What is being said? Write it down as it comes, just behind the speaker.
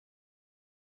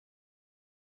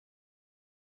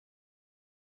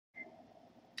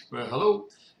Well, hello,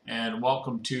 and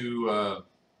welcome to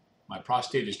My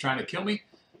Prostate is Trying to Kill Me.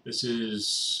 This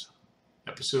is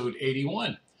episode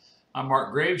 81. I'm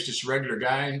Mark Graves, just a regular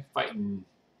guy fighting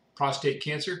prostate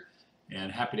cancer,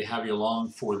 and happy to have you along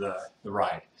for the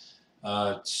ride.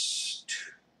 It's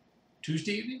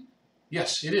Tuesday evening?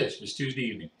 Yes, it is. It's Tuesday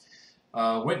evening.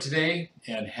 Went today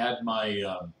and had my,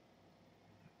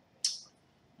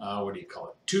 what do you call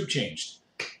it, tube changed.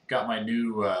 Got my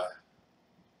new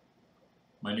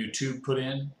tube put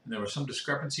in, and there was some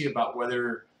discrepancy about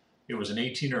whether it was an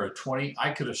 18 or a 20.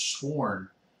 I could have sworn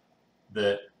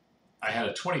that I had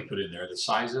a 20 put in there, the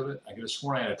size of it. I could have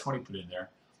sworn I had a 20 put in there.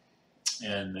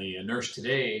 And the nurse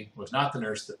today was not the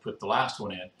nurse that put the last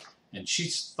one in, and she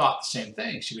thought the same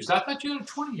thing. She goes, I thought you had a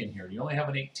 20 in here. You only have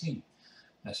an 18. And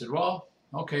I said, well,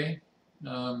 okay.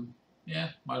 Yeah,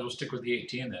 might as well stick with the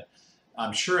 18 then.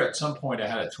 I'm sure at some point I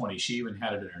had a 20. She even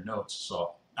had it in her notes,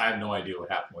 so I have no idea what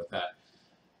happened with that.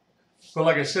 But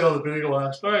like I said on the video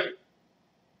last night,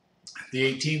 the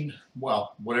 18,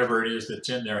 well, whatever it is that's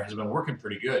in there has been working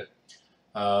pretty good.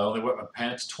 Only wet my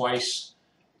pants twice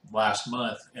last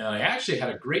month, and I actually had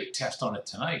a great test on it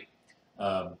tonight.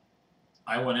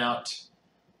 I went out,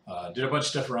 did a bunch of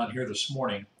stuff around here this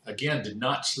morning. Again, did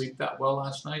not sleep that well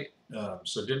last night,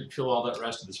 so didn't feel all that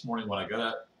rested this morning when I got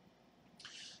up.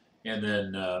 And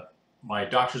then my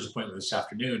doctor's appointment this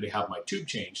afternoon to have my tube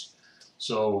changed.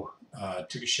 So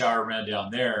took a shower, ran down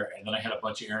there, and then I had a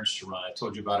bunch of errands to run. I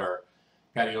told you about our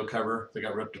patio cover that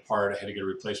got ripped apart. I had to get a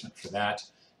replacement for that.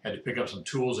 Had to pick up some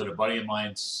tools at a buddy of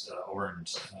mine's over in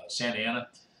Santa Ana,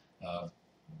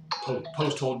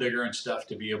 post hole digger and stuff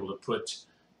to be able to put,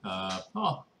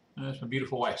 oh, that's my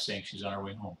beautiful wife saying she's on her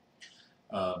way home.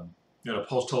 Got a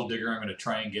post hole digger. I'm going to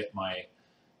try and get my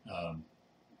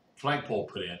flagpole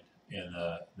put in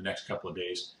the next couple of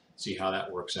days, see how that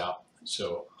works out.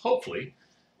 So hopefully,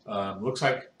 looks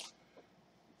like,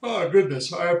 oh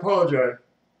goodness, I apologize.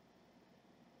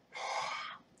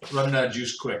 Running out of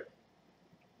juice quick.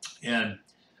 And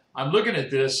I'm looking at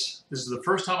this. This is the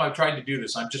first time I've tried to do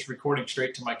this. I'm just recording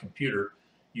straight to my computer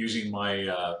using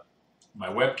my my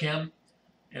webcam,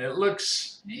 and it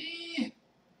looks,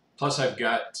 plus I've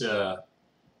got,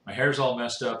 my hair's all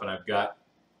messed up, and I've got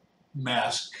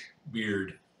mask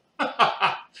beard.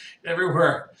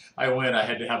 Everywhere I went, I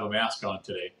had to have a mask on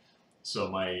today. So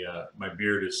my my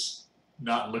beard is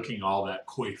not looking all that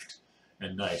coiffed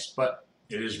and nice, but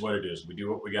it is what it is. We do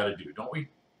what we got to do, don't we?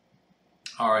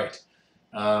 All right.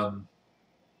 Gosh,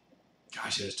 I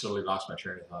just totally lost my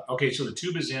train of thought. Okay, so the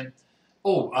tube is in.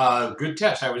 Oh, good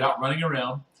test. I was out running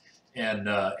around and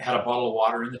had a bottle of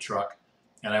water in the truck,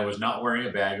 and I was not wearing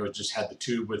a bag. I just had the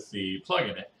tube with the plug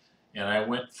in it, and I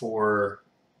went for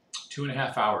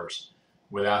 2.5 hours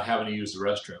without having to use the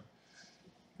restroom.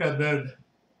 And then,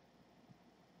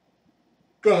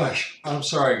 gosh, I'm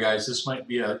sorry, guys. This might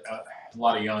be a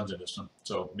lot of yawns in this one,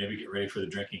 so maybe get ready for the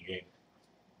drinking game.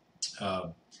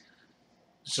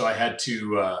 So I had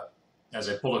to, as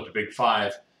I pulled up to Big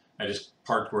 5, I just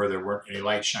parked where there weren't any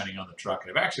lights shining on the truck.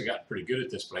 And I've actually gotten pretty good at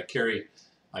this, but I carry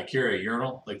a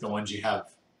urinal, like the ones you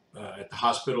have at the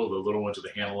hospital, the little ones with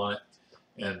a handle on it.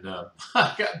 And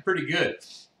I've gotten pretty good.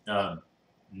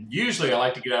 Usually I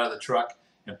like to get out of the truck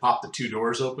and pop the 2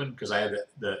 doors open because I have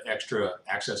the extra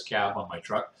access cab on my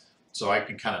truck, so I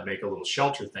can kind of make a little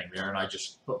shelter thing there. And I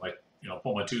just put my,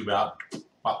 pull my tube out,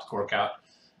 pop the cork out,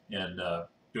 and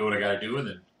do what I got to do, and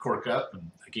then cork up.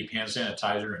 And I keep hand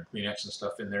sanitizer and Kleenex and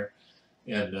stuff in there.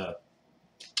 And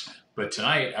but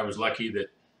tonight I was lucky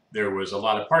that there was a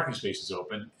lot of parking spaces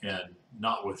open, and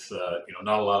not with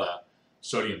not a lot of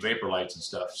sodium vapor lights and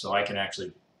stuff, so I can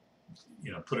actually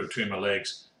put it between my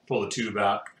legs, pull the tube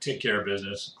out, take care of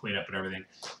business, clean up and everything,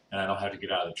 and I don't have to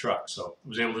get out of the truck. So I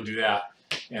was able to do that.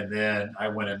 And then I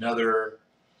went another,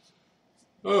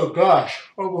 oh gosh,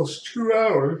 almost 2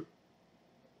 hours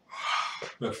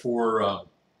before I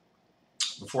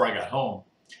got home.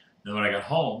 And when I got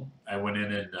home, I went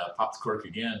in and popped the cork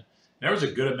again. And there was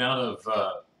a good amount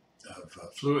of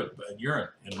fluid, urine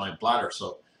in my bladder,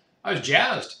 so I was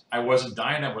jazzed. I wasn't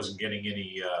dying. I wasn't getting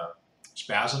any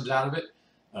spasms out of it.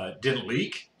 Didn't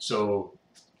leak, so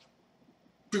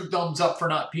 2 thumbs up for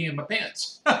not peeing my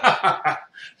pants.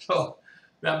 So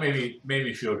that made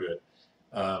me feel good.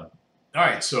 All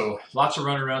right, so lots of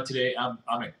running around today. I'm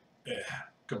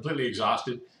completely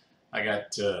exhausted. I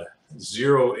got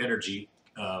 0 energy.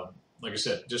 Like I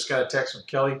said, just got a text from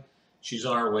Kelly. She's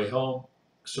on her way home,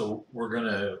 so we're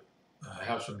gonna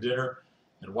have some dinner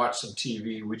and watch some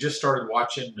TV. We just started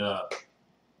watching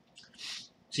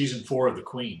season 4 of The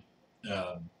Queen.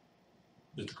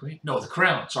 The Queen? No, The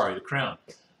Crown. Sorry, The Crown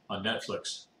on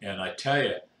Netflix. And I tell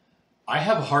you, I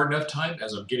have a hard enough time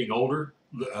as I'm getting older,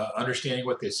 understanding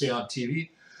what they say on TV.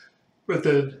 But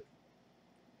then,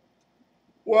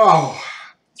 wow,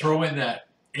 throw in that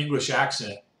English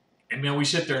accent, and man, we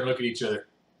sit there and look at each other.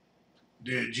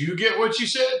 Did you get what you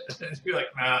said? And be like,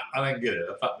 nah, I didn't get it.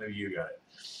 I thought maybe you got it.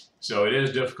 So it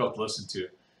is difficult to listen to.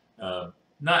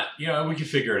 Not, you know, we can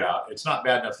figure it out. It's not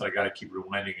bad enough that I got to keep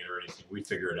rewinding it or anything. We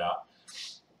figure it out.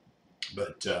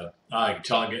 But I can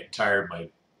tell I'm getting tired.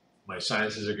 My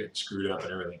sinuses are getting screwed up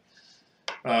and everything.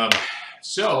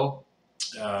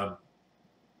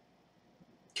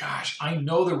 Gosh, I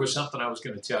know there was something I was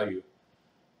going to tell you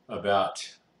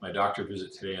about my doctor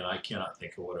visit today, and I cannot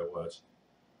think of what it was.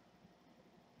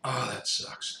 Oh, that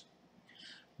sucks.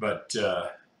 But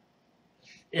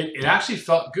it actually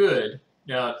felt good.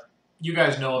 Now, you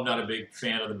guys know I'm not a big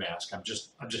fan of the mask. I'm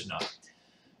just not.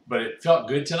 But it felt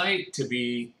good tonight to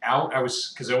be out.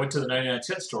 Because I went to the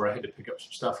 99-cent store. I had to pick up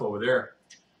some stuff over there.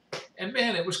 And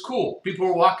man, it was cool. People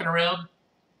were walking around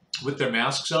with their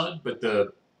masks on, but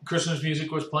the Christmas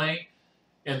music was playing.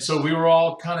 And so we were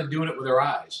all kind of doing it with our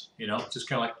eyes, you know, just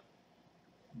kind of like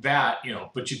that, you know,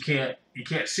 but you can't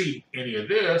see any of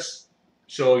this.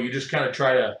 So you just kind of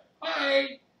try to,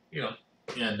 hi, you know,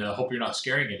 and hope you're not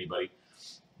scaring anybody.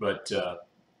 But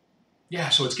yeah,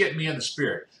 so it's getting me in the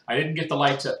spirit. I didn't get the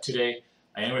lights up today.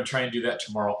 I am going to try and do that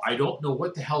tomorrow. I don't know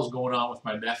what the hell's going on with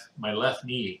my left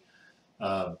knee.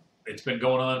 It's been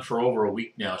going on for over a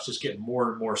week now. It's just getting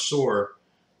more and more sore.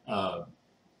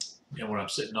 And when I'm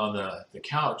sitting on the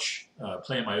couch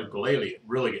playing my ukulele, it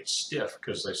really gets stiff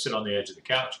because I sit on the edge of the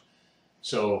couch.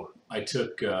 So I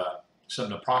took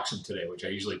some naproxen today, which I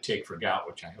usually take for gout,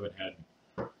 which I haven't had,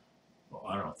 well,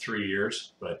 I don't know, 3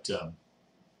 years, but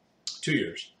 2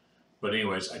 years. But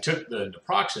anyways, I took the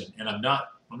naproxen, and I'm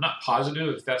not positive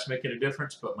if that's making a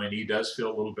difference, but my knee does feel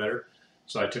a little better.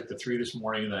 So I took the 3 this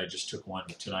morning, and then I just took 1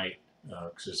 tonight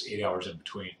because it's 8 hours in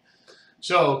between.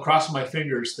 So crossing my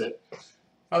fingers that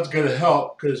that's going to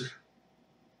help, because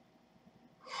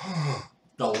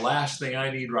the last thing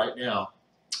I need right now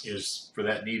is for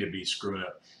that knee to be screwing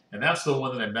up. And that's the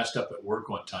one that I messed up at work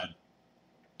one time.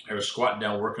 I was squatting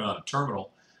down working on a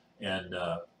terminal, and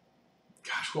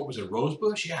gosh, what was it, rose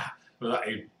bush? Yeah.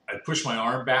 I pushed my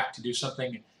arm back to do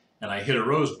something, and I hit a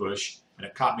rose bush, and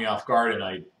it caught me off guard, and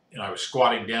I was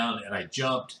squatting down, and I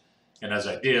jumped, and as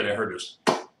I did, I heard this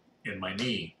in my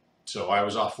knee. So I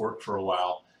was off work for a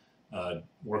while,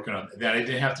 working on that. I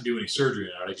didn't have to do any surgery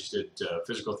on it. I just did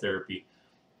physical therapy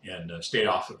and stayed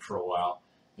off it for a while,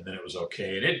 and then it was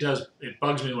okay. And it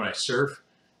bugs me when I surf,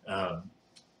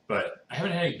 but I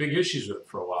haven't had any big issues with it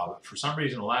for a while. But for some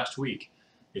reason, the last week,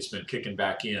 it's been kicking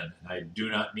back in. And I do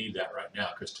not need that right now,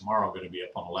 because tomorrow I'm going to be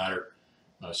up on a ladder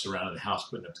surrounding the house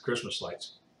putting up the Christmas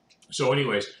lights. So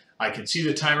anyways, I can see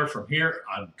the timer from here.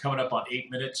 I'm coming up on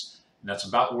 8 minutes, and that's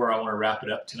about where I want to wrap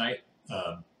it up tonight.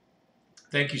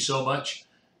 Thank you so much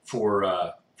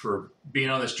for being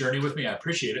on this journey with me. I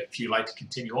appreciate it. If you'd like to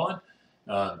continue on,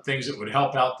 things that would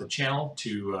help out the channel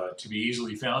to be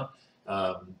easily found.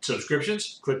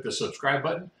 Subscriptions, click the subscribe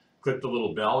button, click the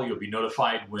little bell. You'll be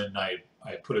notified when I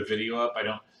put a video up.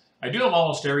 I do them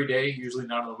almost every day, usually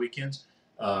not on the weekends.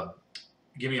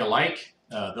 Give me a like,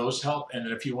 those help. And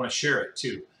then if you want to share it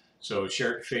too. So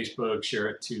share it to Facebook, share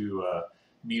it to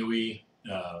MeWe,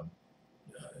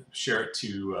 share it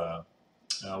to,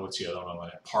 what's the other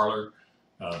one, Parler.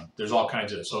 There's all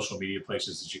kinds of social media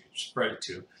places that you can spread it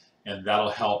to, and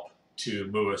that'll help to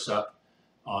move us up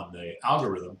on the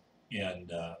algorithm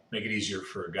and make it easier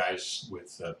for guys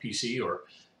with PC, or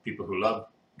people who love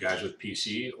guys with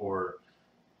PC, or,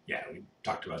 yeah, we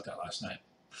talked about that last night.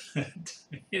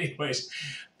 Anyways,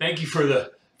 thank you for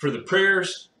the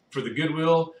prayers, for the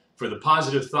goodwill, for the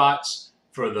positive thoughts,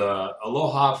 for the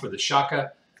aloha, for the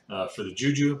shaka, for the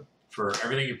juju, for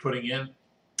everything you're putting in.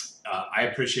 I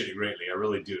appreciate it greatly. I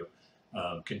really do.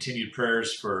 Continued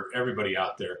prayers for everybody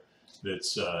out there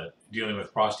that's dealing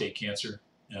with prostate cancer.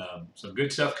 Some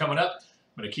good stuff coming up.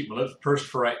 I'm going to keep my lips pursed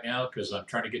for right now, because I'm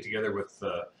trying to get together with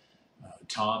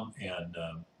Tom and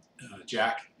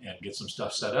Jack and get some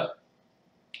stuff set up.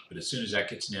 But as soon as that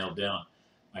gets nailed down,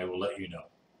 I will let you know.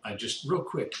 I just, real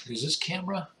quick, is this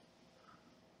camera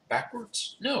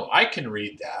backwards? No, I can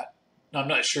read that. I'm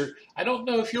not sure. I don't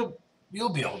know if you'll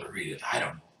be able to read it. I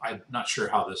don't know. I'm not sure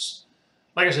how this,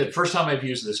 like I said, first time I've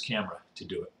used this camera to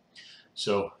do it.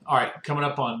 So, all right, coming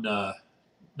up on 9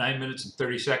 minutes and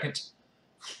 30 seconds.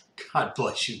 God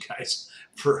bless you guys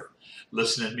for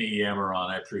listening to me yammer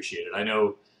on. I appreciate it. I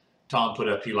know Tom put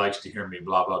up he likes to hear me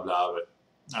blah, blah, blah, but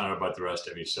I don't know about the rest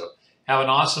of you. So have an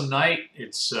awesome night.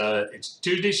 It's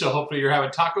Tuesday, so hopefully you're having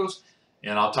tacos,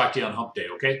 and I'll talk to you on hump day,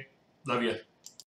 okay? Love you.